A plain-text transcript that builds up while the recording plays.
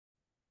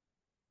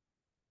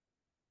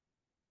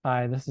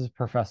Hi, this is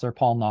Professor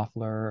Paul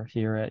Knopfler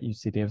here at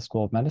UC Davis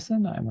School of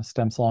Medicine. I'm a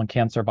stem cell and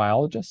cancer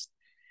biologist,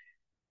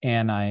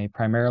 and I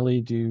primarily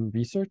do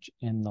research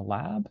in the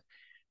lab,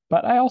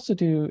 but I also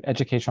do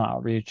educational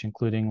outreach,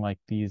 including like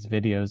these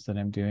videos that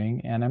I'm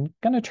doing. And I'm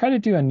going to try to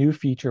do a new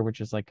feature, which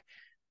is like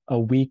a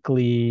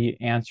weekly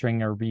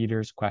answering a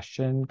reader's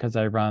question, because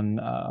I run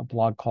a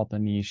blog called The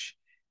Niche,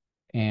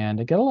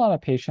 and I get a lot of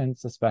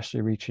patients,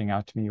 especially reaching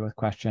out to me with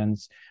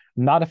questions.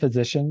 I'm not a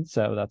physician,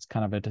 so that's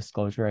kind of a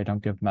disclosure. I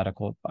don't give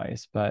medical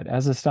advice, but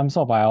as a stem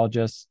cell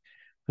biologist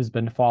who's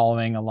been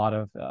following a lot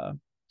of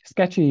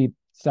sketchy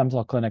stem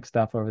cell clinic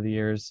stuff over the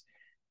years,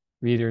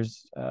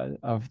 readers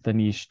of the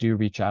niche do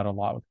reach out a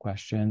lot with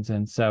questions.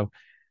 And so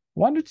I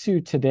wanted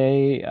to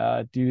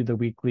today do the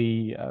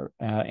weekly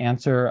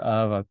answer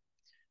of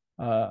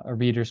a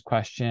reader's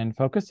question,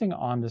 focusing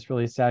on this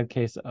really sad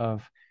case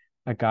of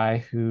a guy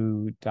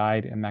who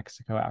died in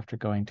Mexico after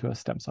going to a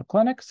stem cell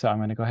clinic. So I'm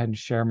going to go ahead and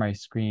share my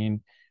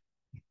screen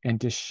and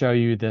just show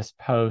you this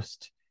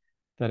post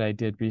that I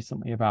did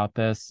recently about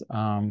this.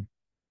 A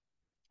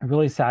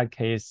really sad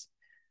case.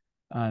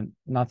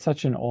 Not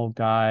such an old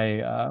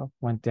guy,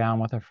 went down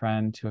with a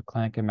friend to a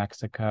clinic in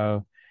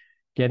Mexico,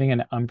 getting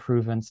an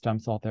unproven stem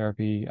cell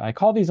therapy. I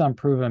call these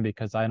unproven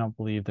because I don't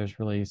believe there's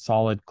really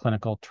solid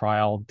clinical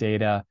trial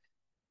data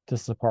to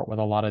support what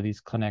a lot of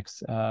these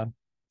clinics,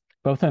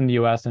 both in the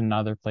US and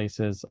other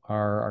places,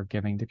 are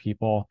giving to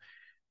people.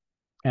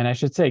 And I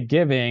should say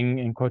giving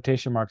in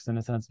quotation marks in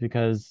a sense,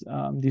 because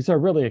these are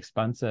really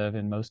expensive.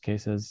 In most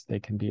cases, they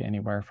can be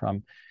anywhere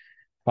from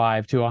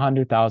five to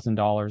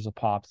 $100,000 a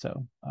pop.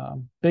 So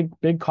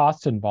big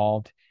costs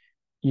involved,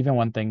 even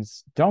when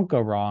things don't go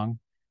wrong.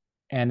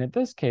 And in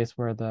this case,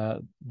 where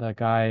the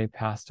guy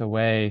passed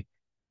away,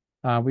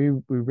 we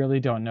really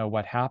don't know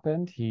what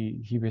happened.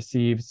 He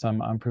received some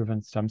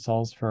unproven stem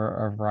cells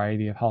for a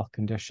variety of health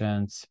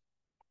conditions,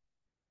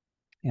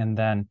 and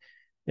then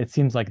it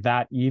seems like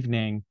that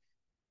evening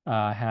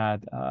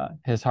had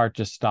his heart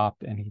just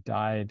stopped and he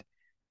died.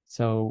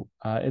 So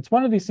it's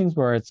one of these things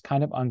where it's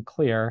kind of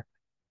unclear,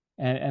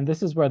 and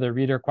this is where the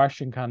reader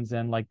question comes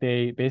in. Like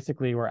they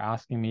basically were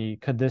asking me,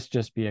 could this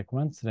just be a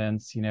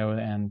coincidence,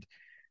 and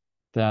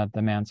the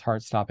man's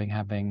heart stopping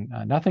having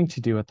nothing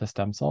to do with the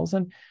stem cells.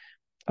 And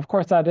of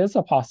course, that is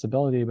a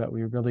possibility, but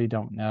we really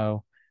don't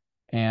know.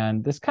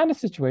 And this kind of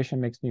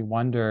situation makes me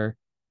wonder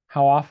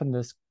how often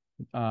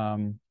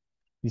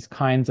these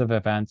kinds of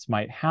events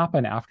might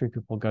happen after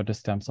people go to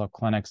stem cell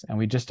clinics and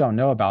we just don't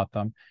know about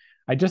them.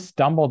 I just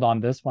stumbled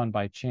on this one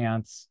by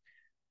chance.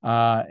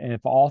 And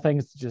if all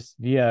things just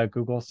via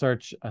Google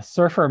search, a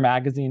surfer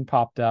magazine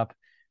popped up.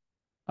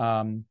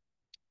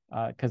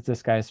 Because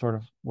this guy sort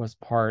of was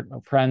part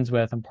of friends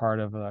with and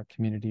part of a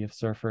community of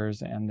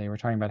surfers, and they were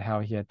talking about how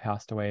he had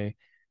passed away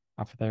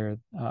after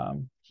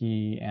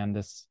he and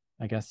this,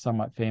 I guess,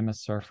 somewhat famous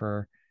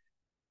surfer,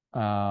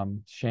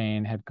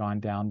 Shane, had gone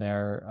down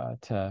there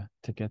to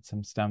get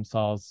some stem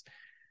cells.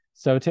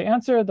 So to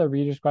answer the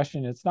reader's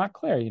question, it's not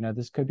clear.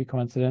 This could be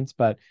coincidence,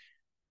 but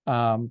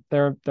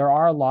there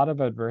are a lot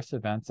of adverse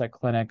events at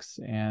clinics.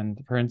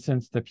 And for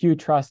instance, the Pew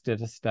Trust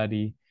did a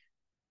study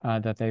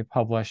that they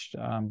published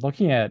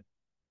looking at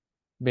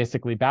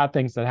basically bad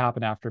things that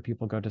happen after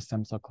people go to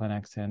stem cell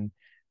clinics. And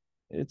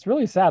it's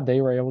really sad. They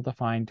were able to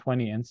find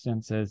 20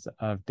 instances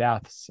of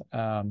deaths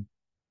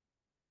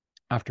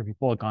after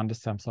people had gone to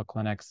stem cell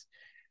clinics.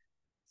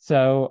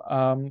 So,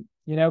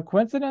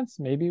 coincidence,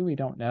 maybe, we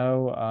don't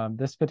know.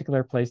 This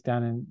particular place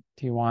down in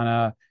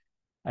Tijuana,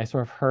 I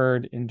sort of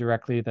heard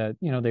indirectly that,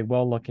 they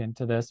will look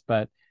into this,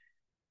 but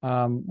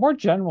more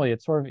generally,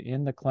 it's sort of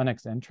in the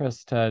clinic's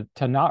interest to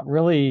not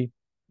really,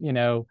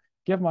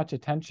 give much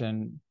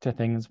attention to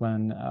things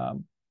when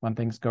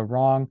things go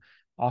wrong.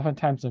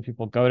 Oftentimes, when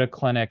people go to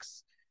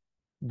clinics,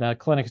 the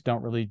clinics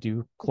don't really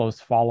do close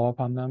follow-up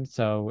on them.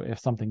 So if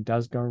something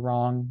does go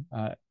wrong,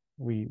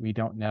 we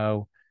don't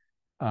know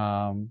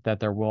that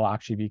there will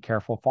actually be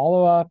careful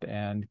follow-up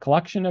and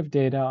collection of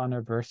data on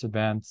adverse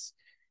events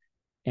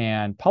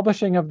and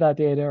publishing of that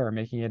data or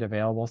making it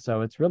available.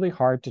 So it's really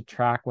hard to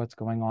track what's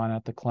going on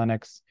at the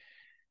clinics.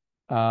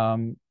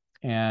 And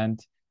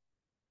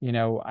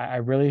I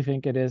really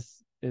think it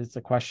is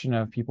a question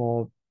of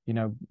people,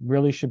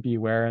 really should be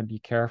aware and be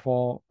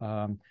careful.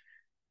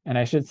 And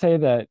I should say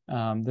that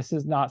this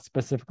is not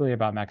specifically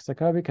about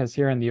Mexico, because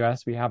here in the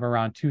US, we have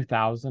around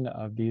 2,000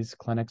 of these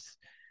clinics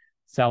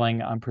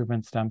selling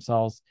unproven stem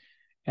cells.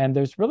 And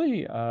there's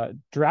really a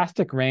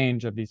drastic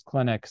range of these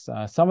clinics.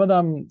 Some of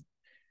them,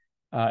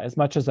 as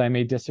much as I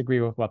may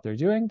disagree with what they're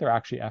doing, they're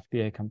actually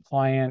FDA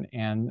compliant,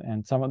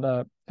 and some of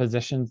the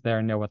physicians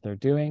there know what they're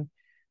doing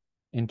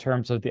in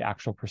terms of the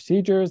actual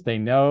procedures. They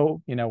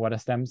know, what a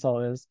stem cell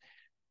is,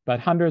 but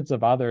hundreds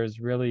of others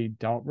really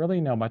don't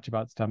really know much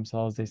about stem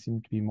cells. They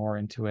seem to be more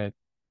into it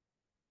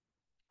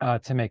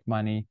to make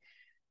money.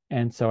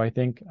 And so I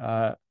think,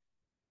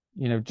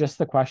 just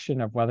the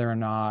question of whether or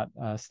not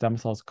stem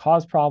cells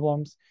cause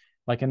problems,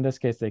 like in this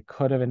case, they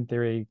could have, in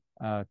theory,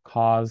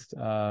 caused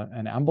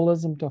an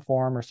embolism to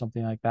form or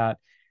something like that.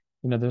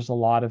 There's a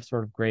lot of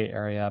sort of gray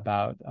area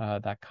about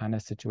that kind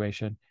of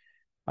situation.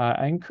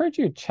 I encourage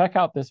you to check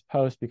out this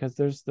post because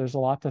there's a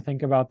lot to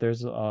think about.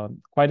 There's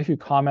quite a few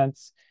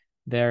comments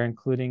there,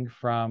 including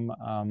from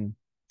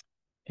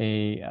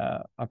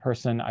a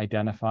person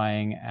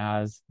identifying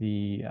as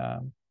the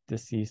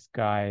deceased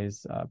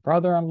guy's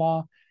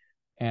brother-in-law,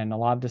 and a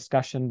lot of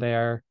discussion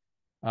there.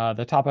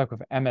 The topic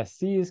of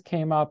MSCs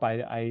came up.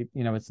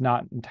 It's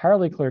not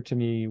entirely clear to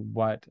me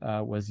what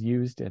was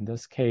used in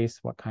this case,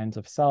 what kinds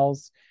of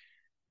cells,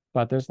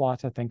 but there's a lot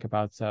to think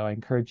about. So I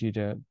encourage you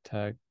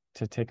to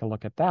take a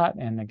look at that.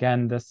 And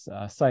again, this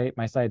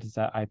my site is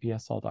at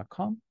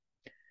ipsl.com.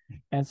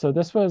 And so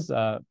this was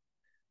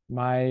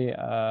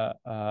my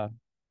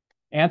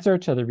answer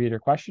to the reader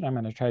question. I'm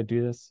going to try to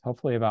do this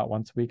hopefully about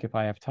once a week if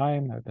I have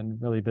time. I've been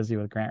really busy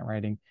with grant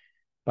writing,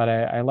 but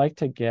I like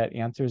to get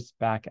answers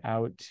back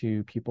out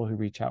to people who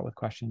reach out with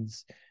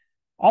questions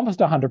almost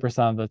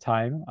 100% of the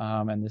time.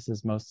 And this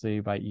is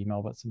mostly by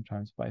email, but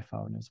sometimes by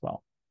phone as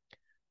well.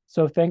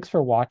 So thanks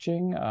for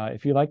watching.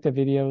 If you like the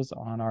videos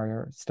on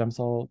our stem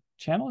cell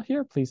channel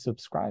here, please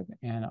subscribe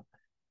and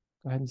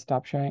go ahead and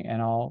stop sharing,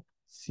 and I'll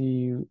see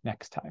you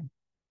next time.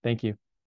 Thank you.